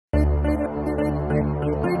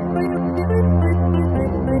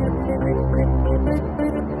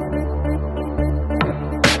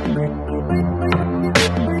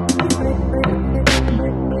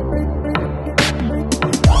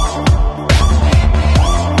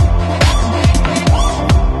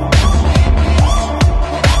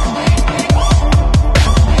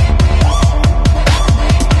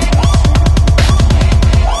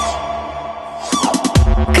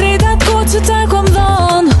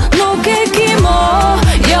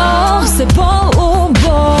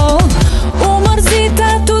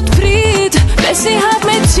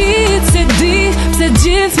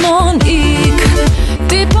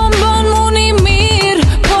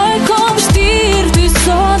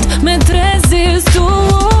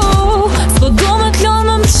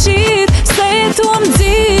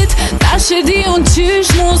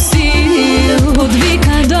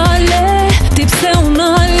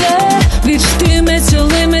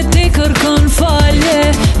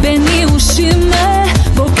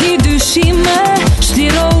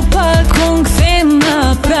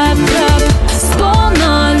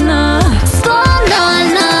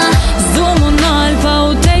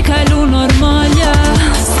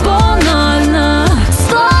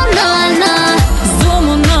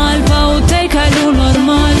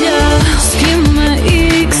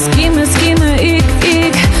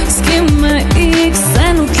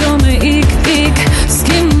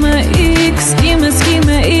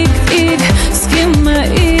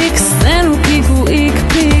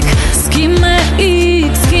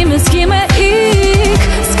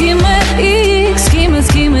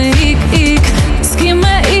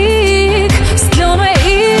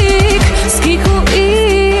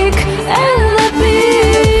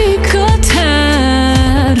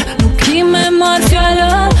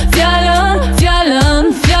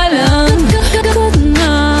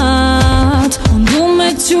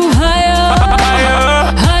haja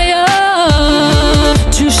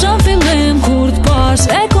Qysha fillim kur t'pash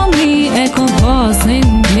e kom pas një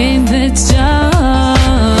game veçan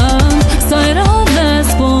Sa i radhe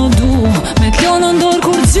s'po du me t'lo në ndor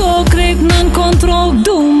kur gjo krejt nën kontrol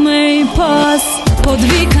du me i pas Po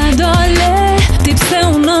t'vika dale, ti pse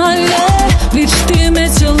unale Vit shty me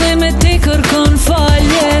qëllime ti kërkon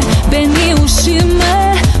falje Beni ushime,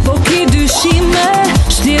 po ki dyshime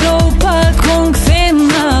Shtiro pak kon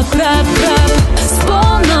kthena prap S'po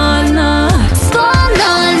nalna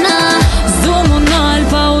Zdo mu nal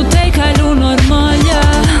pa u te kalu normalja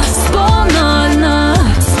S'po nalna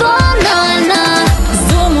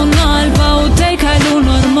Zdo mu nal pa u te kalu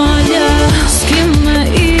normalja S'kime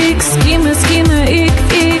ik, s'kime ik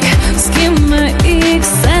S'kime ik,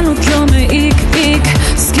 se nuk jo me ik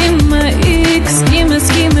S'kime ik, s'kime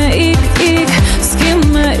ik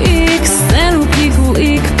S'kime ik, se nuk iku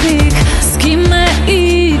ik S'kime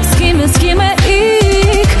ik, s'kime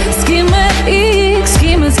ik S'kime ik,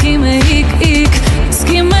 s'kime ik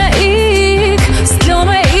S'kime ik, s'kjo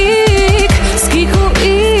me ik S'kiku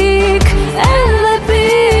ik, edhe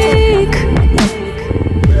pik